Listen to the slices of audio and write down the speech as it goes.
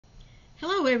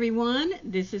Hello everyone,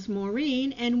 this is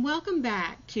Maureen and welcome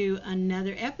back to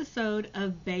another episode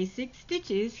of Basic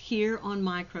Stitches here on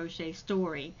My Crochet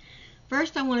Story.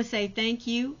 First I want to say thank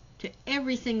you to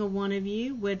every single one of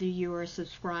you, whether you are a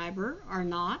subscriber or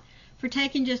not, for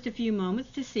taking just a few moments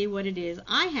to see what it is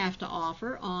I have to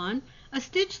offer on a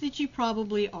stitch that you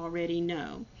probably already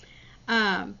know.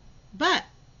 But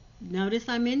notice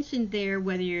I mentioned there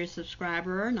whether you're a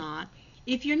subscriber or not.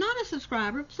 If you're not a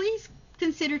subscriber, please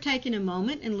consider taking a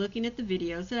moment and looking at the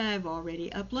videos that I have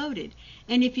already uploaded.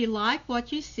 And if you like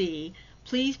what you see,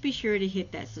 please be sure to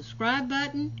hit that subscribe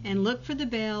button and look for the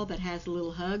bell that has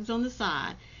little hugs on the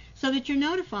side so that you're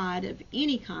notified of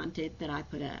any content that I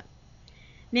put up.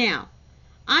 Now,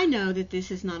 I know that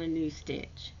this is not a new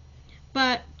stitch,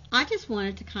 but I just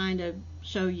wanted to kind of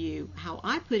show you how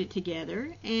I put it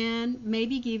together and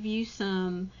maybe give you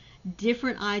some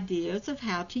different ideas of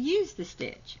how to use the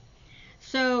stitch.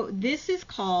 So this is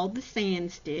called the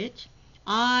sand stitch.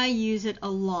 I use it a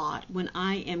lot when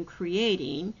I am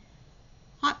creating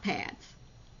hot pads.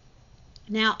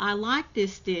 Now I like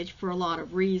this stitch for a lot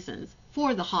of reasons.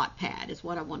 For the hot pad is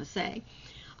what I want to say.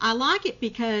 I like it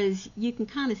because you can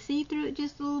kind of see through it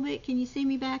just a little bit. Can you see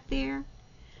me back there?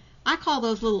 I call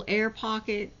those little air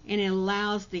pockets, and it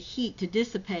allows the heat to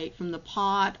dissipate from the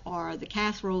pot or the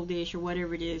casserole dish or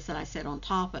whatever it is that I set on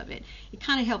top of it. It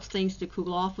kind of helps things to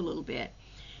cool off a little bit.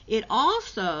 It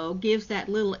also gives that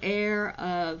little air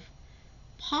of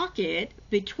pocket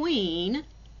between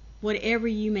whatever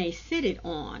you may sit it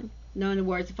on. In other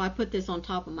words, if I put this on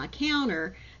top of my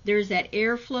counter, there's that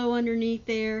airflow underneath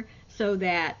there so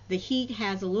that the heat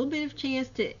has a little bit of chance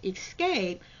to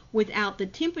escape without the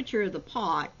temperature of the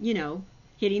pot,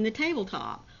 hitting the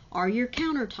tabletop or your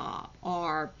countertop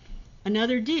or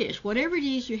another dish. Whatever it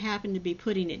is you happen to be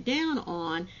putting it down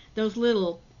on, those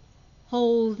little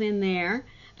holes in there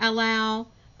allow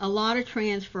a lot of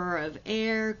transfer of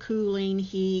air, cooling,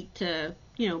 heat to,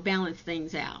 balance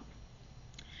things out.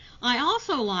 I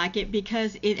also like it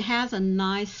because it has a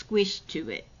nice squish to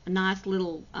it, a nice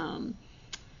little,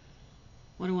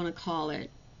 what do I want to call it?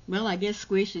 Well, I guess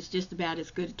squish is just about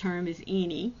as good a term as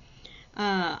any.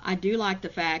 I do like the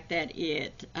fact that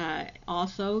it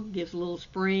also gives a little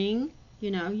spring.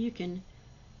 You can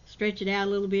stretch it out a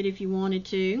little bit if you wanted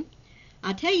to.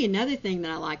 I'll tell you another thing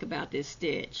that I like about this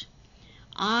stitch.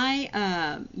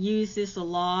 I use this a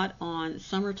lot on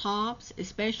summer tops,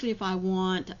 especially if I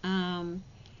want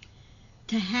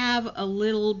to have a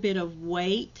little bit of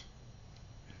weight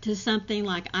to something.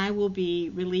 Like I will be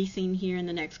releasing here in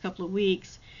the next couple of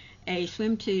weeks a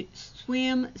swimsuit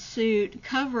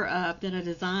cover-up that I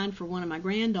designed for one of my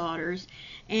granddaughters,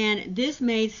 and this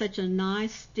made such a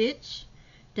nice stitch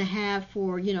to have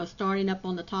for starting up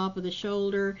on the top of the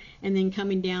shoulder and then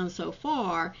coming down so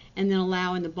far and then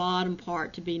allowing the bottom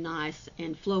part to be nice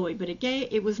and flowy, but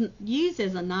it was used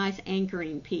as a nice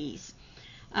anchoring piece.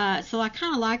 So I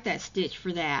kind of like that stitch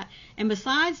for that. And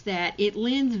besides that, it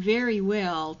lends very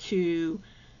well to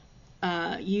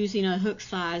using a hook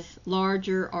size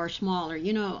larger or smaller.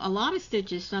 A lot of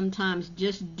stitches sometimes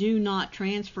just do not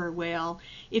transfer well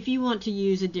if you want to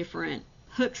use a different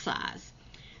hook size.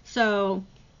 So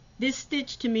this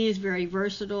stitch to me is very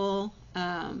versatile,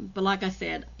 but like I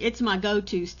said, it's my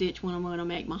go-to stitch when I'm going to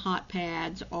make my hot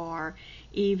pads, or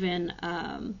even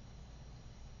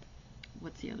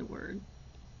what's the other word?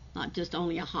 Not just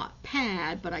only a hot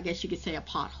pad, but I guess you could say a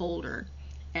pot holder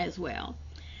as well.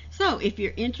 So if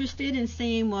you're interested in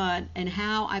seeing what and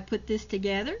how I put this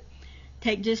together,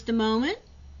 take just a moment,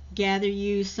 gather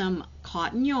you some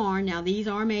cotton yarn. Now these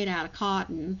are made out of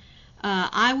cotton.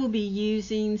 I will be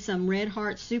using some Red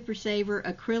Heart Super Saver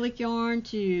acrylic yarn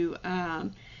to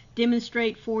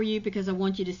demonstrate for you, because I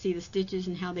want you to see the stitches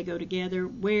and how they go together,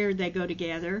 where they go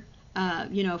together,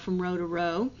 from row to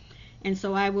row. And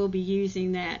so I will be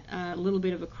using that little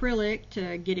bit of acrylic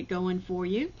to get it going for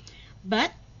you.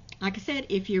 But like I said,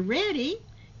 if you're ready,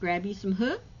 grab you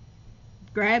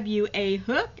a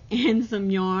hook and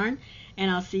some yarn, and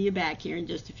I'll see you back here in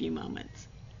just a few moments.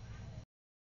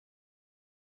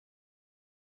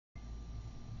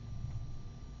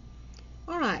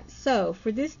 Alright, so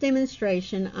for this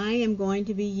demonstration I am going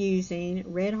to be using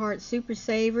Red Heart Super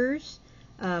Savers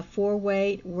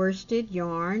 4-weight worsted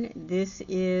yarn. This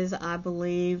is, I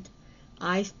believe,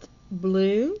 iced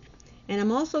blue, and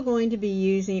I'm also going to be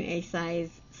using a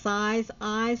size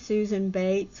I Susan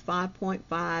Bates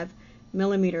 5.5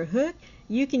 millimeter hook.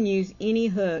 You can use any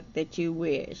hook that you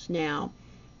wish. Now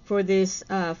for this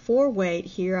 4 weight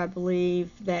here, I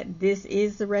believe that this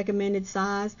is the recommended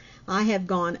size. I have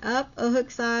gone up a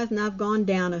hook size and I've gone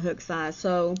down a hook size,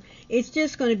 so it's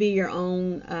just going to be your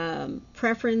own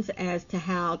preference as to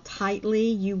how tightly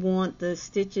you want the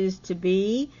stitches to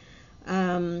be.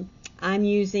 I'm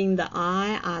using the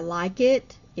eye. I like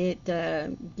it. It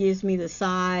gives me the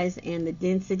size and the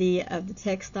density of the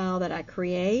textile that I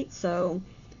create, so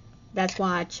that's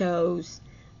why I chose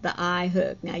the I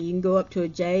hook. Now you can go up to a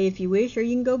J if you wish, or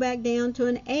you can go back down to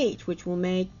an H, which will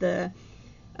make the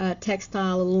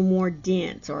textile a little more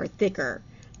dense or thicker.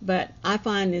 But I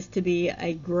find this to be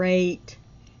a great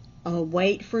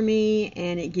weight for me,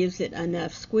 and it gives it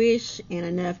enough squish and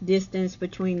enough distance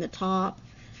between the top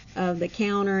of the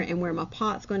counter and where my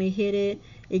pot's going to hit it.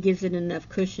 It gives it enough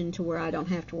cushion to where I don't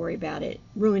have to worry about it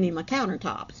ruining my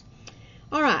countertops.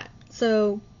 Alright,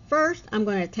 so first, I'm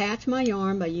going to attach my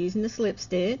yarn by using the slip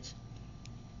stitch.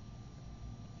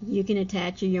 You can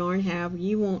attach your yarn however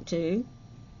you want to.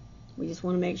 We just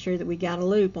want to make sure that we got a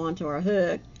loop onto our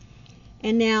hook.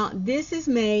 And now this is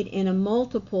made in a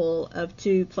multiple of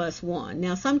 2 plus 1.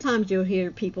 Now sometimes you'll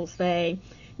hear people say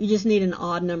you just need an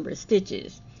odd number of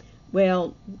stitches.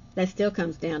 Well, that still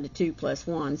comes down to 2 plus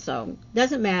 1, so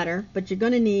doesn't matter, but you're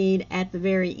going to need at the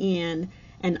very end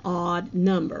an odd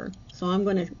number. So I'm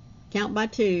going to count by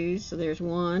 2s, so there's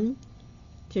 1,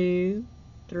 2,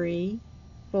 3,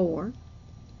 4,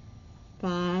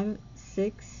 5,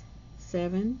 6,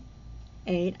 7,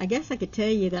 8. I guess I could tell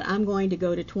you that I'm going to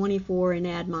go to 24 and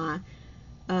add my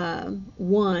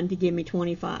 1 to give me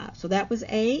 25. So that was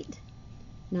 8,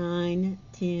 9,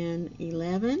 10,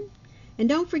 11. And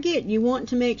don't forget, you want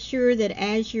to make sure that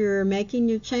as you're making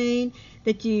your chain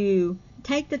that you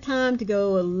take the time to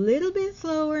go a little bit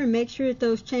slower and make sure that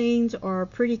those chains are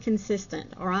pretty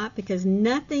consistent, alright? Because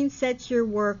nothing sets your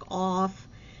work off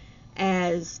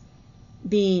as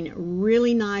being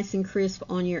really nice and crisp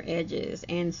on your edges.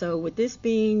 And so with this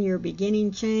being your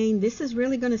beginning chain, this is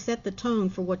really going to set the tone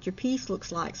for what your piece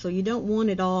looks like. So you don't want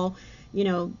it all, you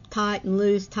know, tight and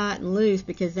loose,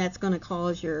 because that's going to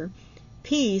cause your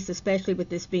piece, especially with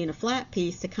this being a flat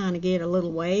piece, to kind of get a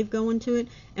little wave going to it,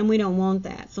 and we don't want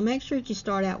that. So make sure that you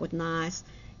start out with nice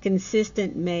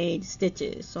consistent made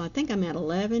stitches. So I think I'm at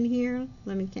 11 here.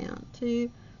 Let me count. 2,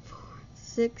 4,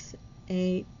 6,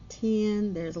 8,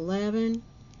 10. There's 11,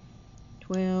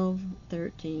 12,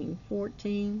 13,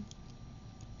 14,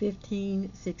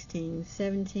 15, 16,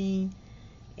 17,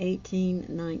 18,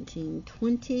 19,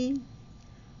 20.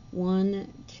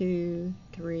 1, 2,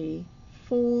 3,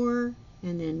 4,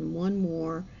 and then one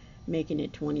more, making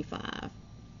it 25.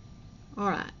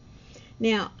 Alright,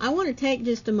 now I want to take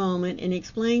just a moment and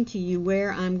explain to you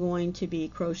where I'm going to be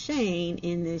crocheting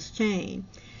in this chain.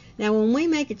 Now when we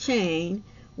make a chain,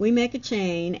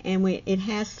 and it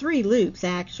has 3 loops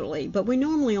actually, but we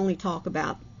normally only talk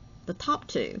about the top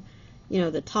 2. You know,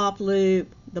 the top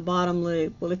loop, the bottom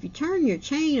loop. Well, if you turn your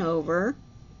chain over,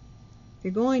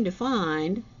 you're going to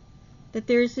find that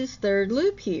there's this 3rd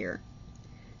loop here.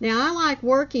 Now I like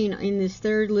working in this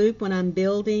 3rd loop when I'm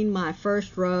building my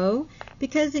first row,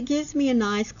 because it gives me a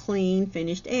nice clean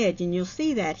finished edge, and you'll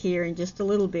see that here in just a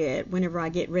little bit whenever I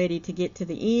get ready to get to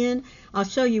the end. I'll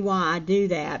show you why I do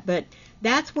that, but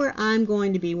that's where I'm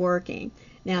going to be working.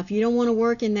 Now if you don't want to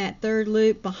work in that 3rd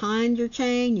loop behind your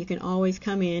chain, you can always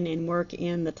come in and work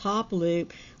in the top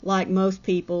loop like most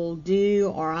people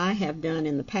do, or I have done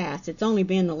in the past. It's only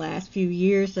been the last few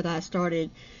years that I started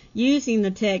using the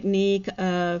technique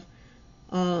of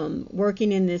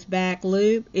working in this back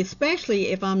loop, especially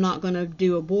if I'm not going to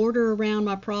do a border around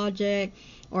my project,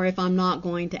 or if I'm not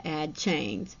going to add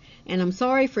chains. And I'm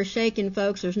sorry for shaking,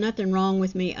 folks. There's nothing wrong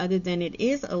with me other than it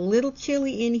is a little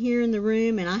chilly in here in the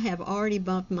room, and I have already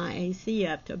bumped my AC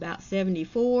up to about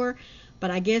 74,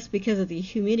 but I guess because of the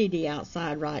humidity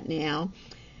outside right now,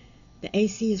 the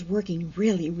AC is working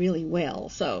really, really well.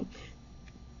 So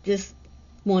just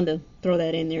wanted to throw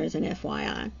that in there as an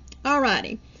FYI.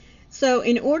 Alrighty, so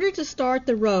in order to start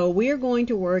the row, we are going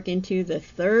to work into the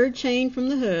 3rd chain from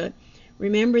the hook.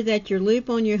 Remember that your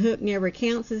loop on your hook never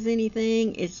counts as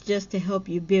anything. It's just to help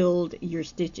you build your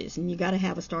stitches, and you got to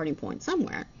have a starting point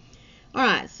somewhere.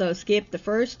 Alright, so skip the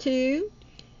first 2,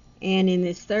 and in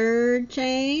this 3rd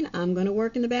chain I'm going to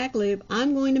work in the back loop.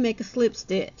 I'm going to make a slip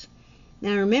stitch.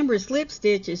 Now remember, a slip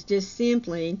stitch is just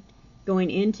simply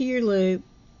going into your loop,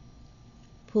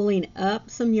 pulling up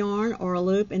some yarn or a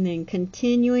loop, and then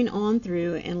continuing on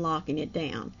through and locking it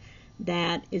down.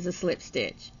 That is a slip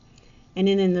stitch. And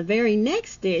then in the very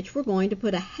next stitch, we're going to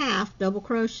put a half double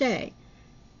crochet.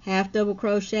 Half double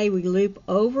crochet, we loop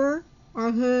over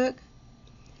our hook,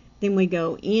 then we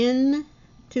go in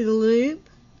to the loop,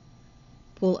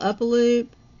 pull up a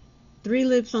loop, 3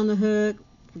 loops on the hook,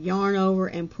 yarn over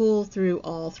and pull through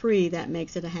all 3. That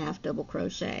makes it a half double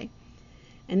crochet.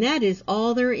 And that is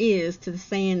all there is to the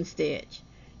fan stitch.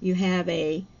 You have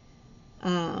a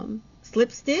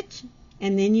slip stitch,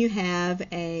 and then you have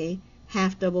a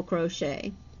half double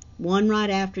crochet, one right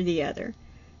after the other.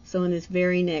 So in this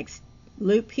very next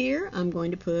loop here, I'm going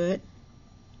to put a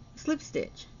slip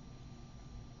stitch.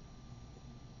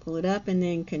 Pull it up and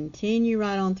then continue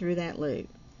right on through that loop.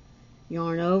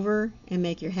 Yarn over and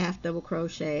make your half double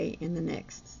crochet in the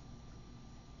next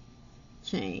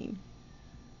chain.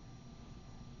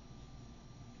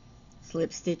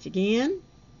 Slip stitch again.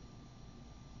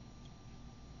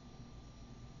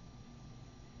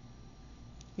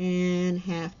 And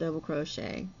half double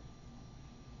crochet.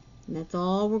 And that's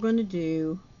all we're going to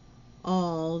do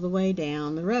all the way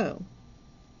down the row.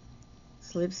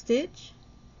 Slip stitch.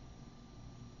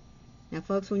 Now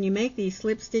folks, when you make these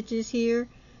slip stitches here,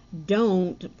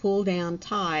 don't pull down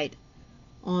tight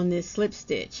on this slip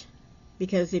stitch,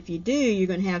 because if you do, you're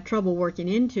going to have trouble working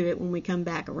into it when we come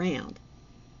back around.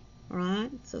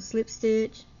 Alright, so slip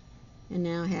stitch and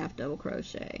now half double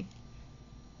crochet.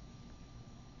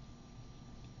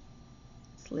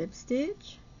 Slip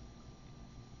stitch.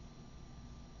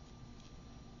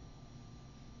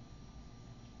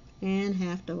 And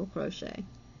half double crochet.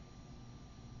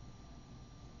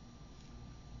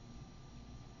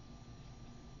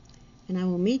 And I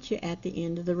will meet you at the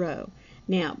end of the row.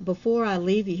 Now, before I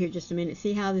leave you here just a minute,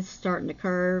 see how this is starting to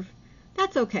curve?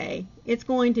 That's okay. It's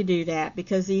going to do that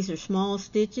because these are small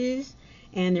stitches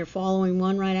and they're following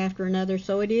one right after another,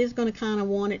 so it is going to kind of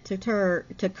want it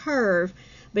to curve,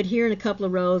 but here in a couple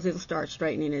of rows it'll start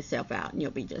straightening itself out and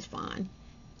you'll be just fine.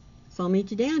 So I'll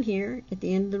meet you down here at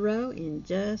the end of the row in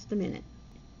just a minute.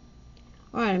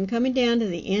 Alright, I'm coming down to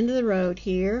the end of the row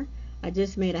here. I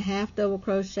just made a half double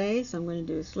crochet, so I'm going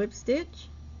to do a slip stitch,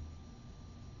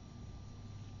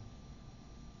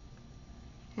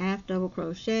 half double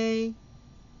crochet,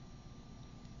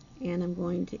 and I'm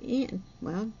going to end.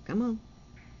 Well, come on.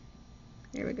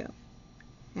 There we go.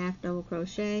 Half double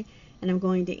crochet, and I'm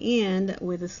going to end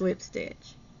with a slip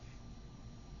stitch.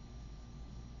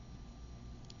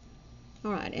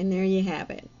 Alright, and there you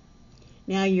have it.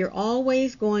 Now you're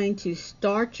always going to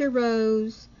start your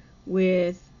rows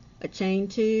with a chain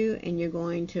 2, and you're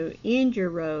going to end your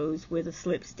rows with a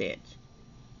slip stitch.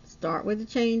 Start with a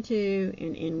chain 2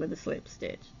 and end with a slip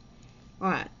stitch.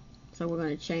 Alright, so we're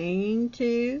going to chain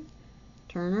 2,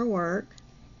 turn our work,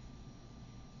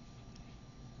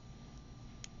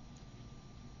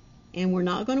 and we're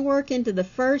not going to work into the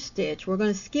first stitch. We're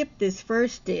going to skip this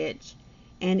first stitch,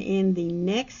 and in the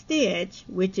next stitch,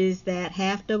 which is that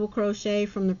half double crochet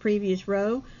from the previous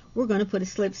row, we're going to put a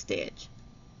slip stitch.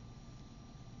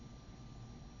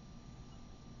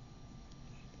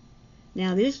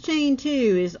 Now this chain 2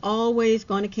 is always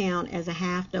going to count as a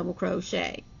half double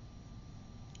crochet,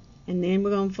 and then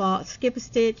we're going to skip a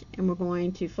stitch and we're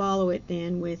going to follow it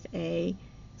then with a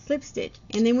slip stitch,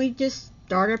 and then we just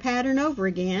start our pattern over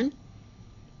again.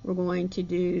 We're going to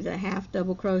do the half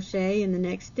double crochet in the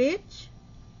next stitch,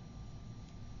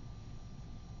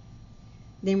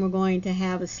 then we're going to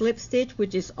have a slip stitch,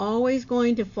 which is always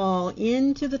going to fall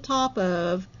into the top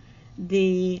of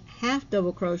the half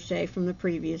double crochet from the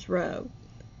previous row.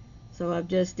 So I've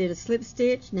just did a slip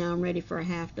stitch. Now I'm ready for a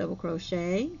half double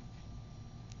crochet,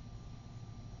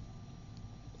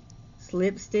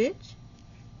 slip stitch,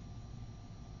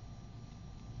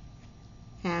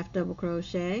 half double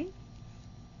crochet,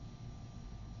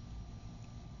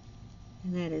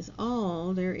 and that is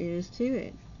all there is to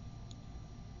it.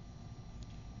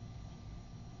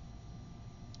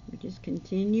 We just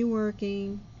continue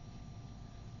working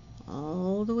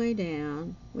all the way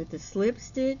down with the slip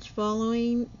stitch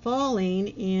falling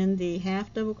in the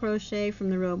half double crochet from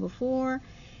the row before,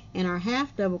 and our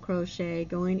half double crochet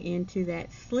going into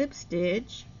that slip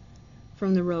stitch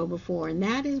from the row before. And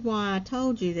that is why I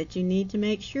told you that you need to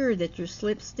make sure that your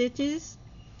slip stitches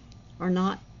are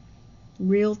not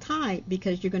real tight,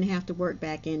 because you're going to have to work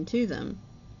back into them.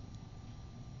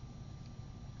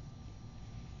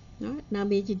 Alright, and I'll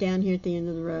meet you down here at the end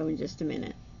of the row in just a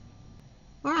minute.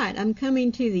 Alright, I'm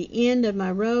coming to the end of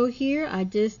my row here. I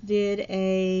just did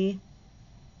a,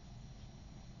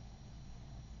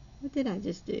 what did I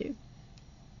just do?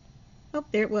 Oh,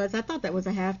 there it was. I thought that was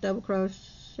a half double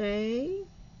crochet.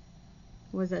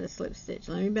 Or was that a slip stitch?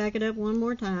 Let me back it up one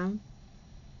more time.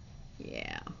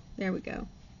 Yeah, there we go.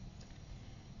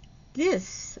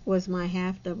 This was my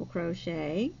half double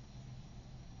crochet.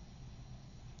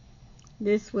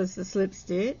 This was the slip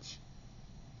stitch.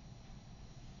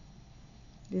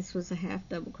 This was a half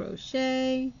double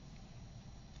crochet,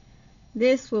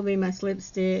 This will be my slip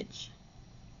stitch,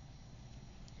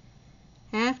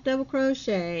 half double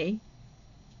crochet,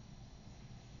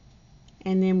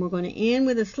 and then we're going to end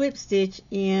with a slip stitch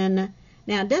in.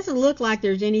 Now it doesn't look like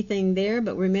there's anything there,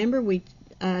 but remember we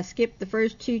skipped the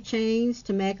first 2 chains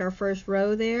to make our first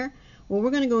row there. Well,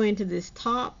 we're going to go into this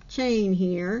top chain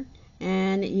here,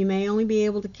 and you may only be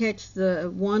able to catch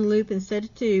the 1 loop instead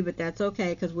of 2, but that's okay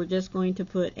because we're just going to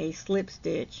put a slip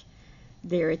stitch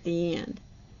there at the end.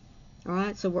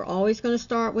 Alright, so we're always going to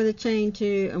start with a chain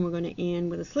 2 and we're going to end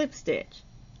with a slip stitch.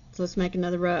 So let's make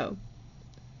another row.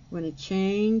 I'm going to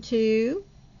chain 2,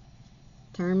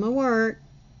 turn my work,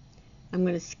 I'm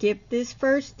going to skip this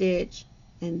first stitch,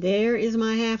 and there is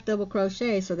my half double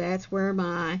crochet, so that's where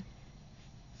my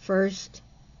first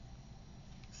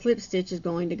slip stitch is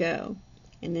going to go.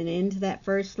 And then into that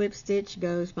first slip stitch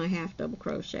goes my half double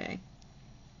crochet.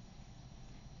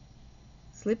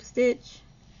 Slip stitch,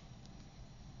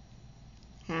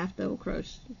 half double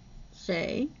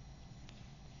crochet,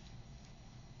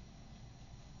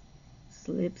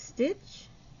 slip stitch,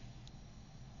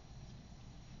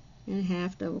 and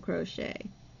half double crochet.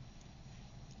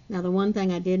 Now the one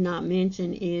thing I did not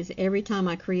mention is every time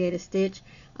I create a stitch,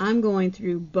 I'm going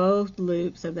through both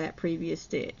loops of that previous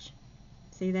stitch.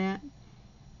 See that?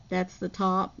 That's the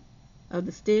top of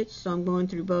the stitch, so I'm going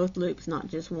through both loops, not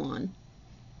just one.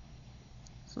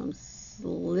 So I'm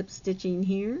slip stitching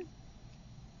here,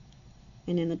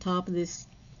 and in the top of this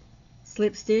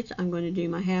slip stitch I'm going to do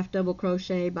my half double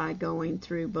crochet by going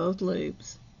through both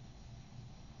loops.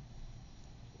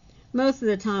 Most of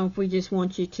the time, if we just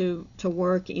want you to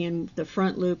work in the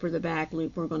front loop or the back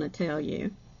loop, we're going to tell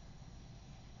you.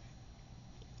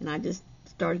 And I just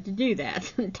started to do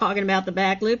that. Talking about the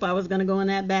back loop, I was going to go in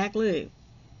that back loop.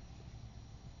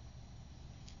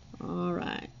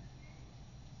 Alright.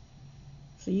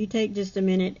 So you take just a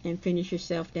minute and finish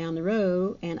yourself down the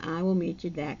row, and I will meet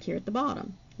you back here at the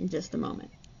bottom in just a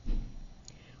moment.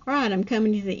 Alright, I'm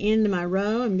coming to the end of my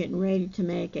row. I'm getting ready to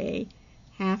make a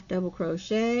half double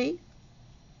crochet,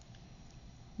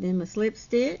 then my slip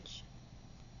stitch,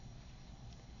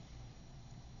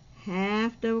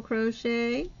 half double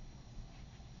crochet,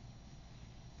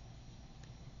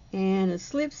 and a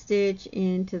slip stitch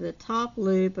into the top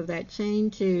loop of that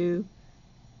chain 2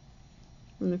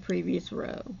 from the previous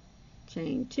row.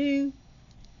 Chain 2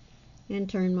 and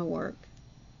turn my work.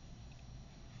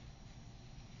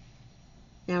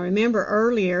 Now remember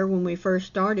earlier when we first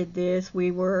started this,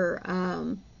 we were,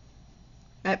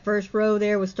 that first row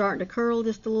there was starting to curl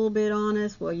just a little bit on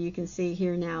us. Well, you can see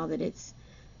here now that it's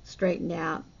straightened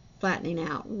out, flattening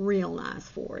out real nice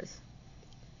for us.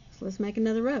 So let's make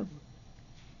another row.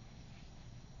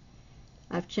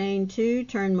 I've chained 2,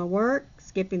 turned my work,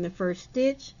 skipping the first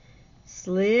stitch,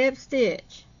 slip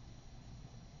stitch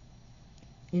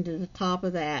into the top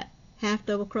of that half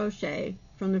double crochet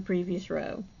from the previous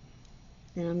row.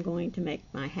 Then I'm going to make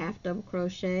my half double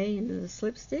crochet into the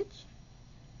slip stitch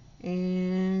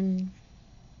and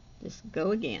just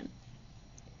go again.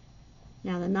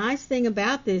 Now the nice thing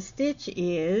about this stitch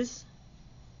is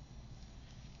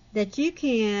that you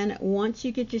can, once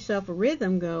you get yourself a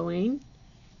rhythm going,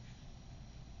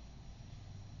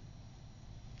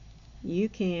 you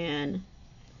can,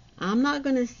 I'm not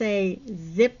going to say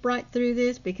zip right through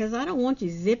this because I don't want you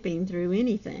zipping through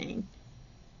anything.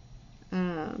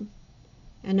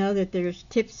 I know that there's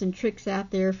tips and tricks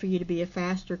out there for you to be a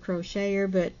faster crocheter,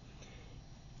 but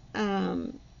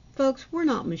folks, we're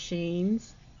not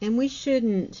machines, and we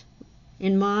shouldn't,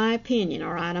 in my opinion,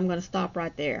 alright, I'm going to stop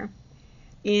right there.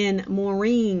 In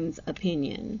Maureen's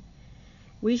opinion,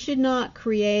 we should not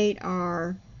create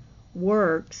our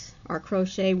works, our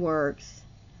crochet works,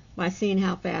 by seeing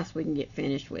how fast we can get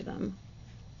finished with them.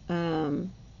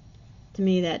 To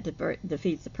me, that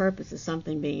defeats the purpose of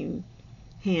something being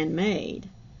handmade.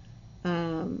 I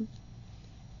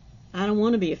don't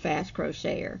want to be a fast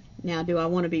crocheter. Now, do I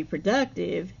want to be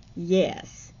productive?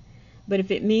 Yes. But if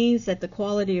it means that the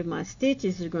quality of my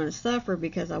stitches is going to suffer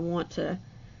because I want to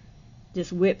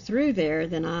just whip through there,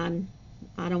 then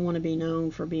I don't want to be known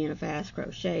for being a fast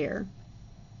crocheter.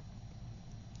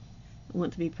 I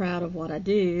want to be proud of what I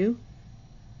do.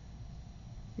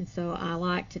 And so I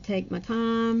like to take my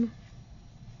time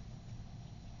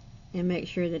and make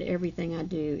sure that everything I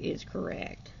do is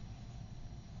correct.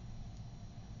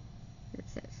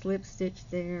 There's that slip stitch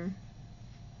there.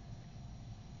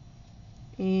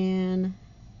 And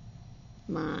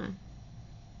my,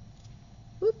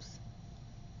 whoops,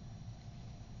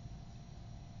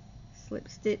 slip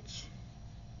stitch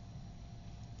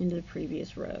into the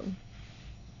previous row.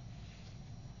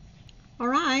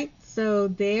 Alright, so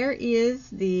there is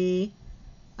the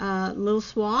little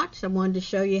swatch. I wanted to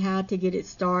show you how to get it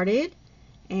started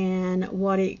and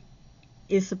what it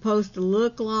is supposed to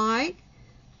look like.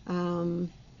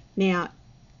 Now,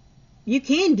 you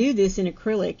can do this in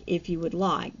acrylic if you would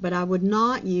like, but I would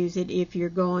not use it if you're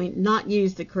going, not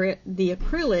use the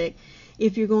acrylic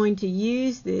if you're going to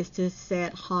use this to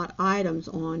set hot items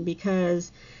on,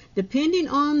 because depending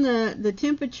on the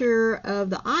temperature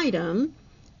of the item,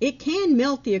 it can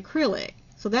melt the acrylic.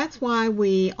 So that's why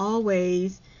we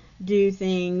always do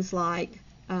things like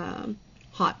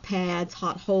hot pads,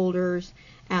 hot holders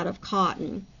out of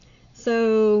cotton.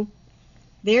 So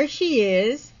there she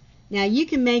is. Now you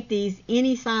can make these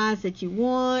any size that you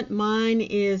want. Mine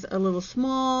is a little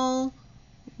small.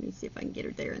 Let me see if I can get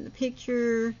her there in the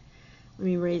picture. Let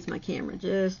me raise my camera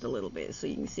just a little bit so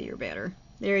you can see her better.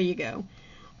 There you go.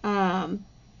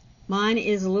 Mine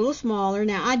is a little smaller.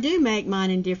 Now I do make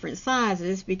mine in different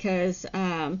sizes because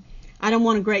I don't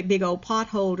want a great big old pot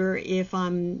holder if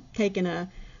I'm taking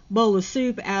a bowl of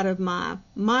soup out of my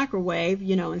microwave,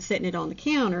 you know, and setting it on the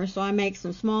counter. So I make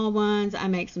some small ones, I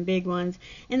make some big ones,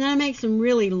 and then I make some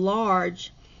really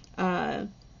large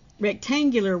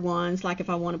rectangular ones, like if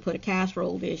I want to put a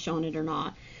casserole dish on it or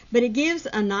not. But it gives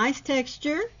a nice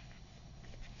texture.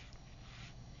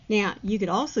 Now you could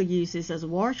also use this as a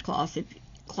washcloth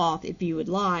if you would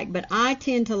like, but I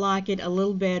tend to like it a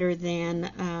little better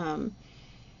than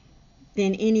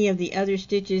any of the other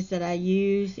stitches that I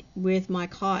use with my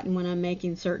cotton when I'm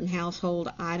making certain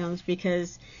household items,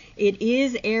 because it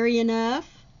is airy enough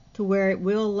to where it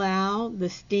will allow the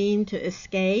steam to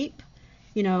escape,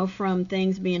 you know, from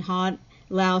things being hot.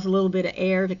 Allows a little bit of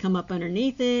air to come up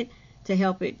underneath it to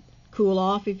help it cool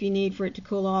off if you need for it to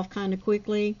cool off kind of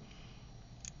quickly.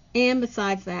 And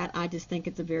besides that, I just think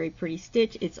it's a very pretty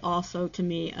stitch. It's also, to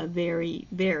me, a very,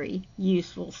 very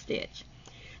useful stitch.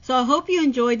 So I hope you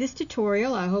enjoyed this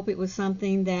tutorial. I hope it was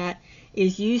something that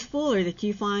is useful, or that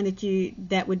you find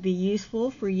that would be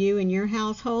useful for you and your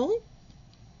household.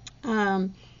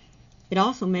 It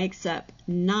also makes up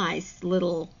nice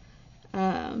little,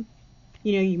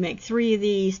 you make 3 of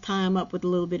these, tie them up with a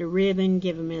little bit of ribbon,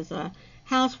 give them as a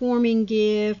housewarming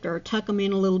gift, or tuck them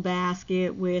in a little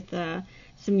basket with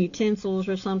some utensils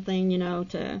or something,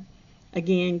 to,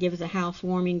 again, give as a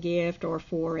housewarming gift, or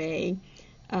for a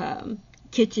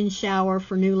kitchen shower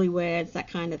for newlyweds, that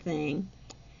kind of thing.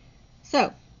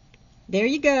 So there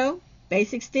you go,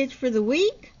 basic stitch for the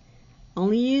week.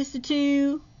 Only used the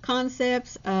 2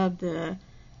 concepts of the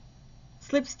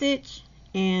slip stitch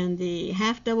and the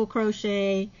half double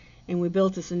crochet, and we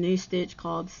built us a new stitch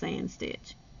called sand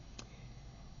stitch.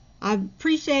 I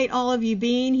appreciate all of you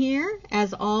being here.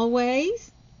 As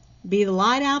always, be the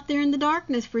light out there in the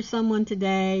darkness for someone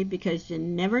today, because you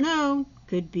never know,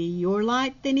 could be your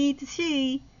light they need to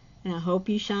see, and I hope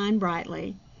you shine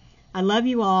brightly. I love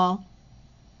you all.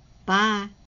 Bye.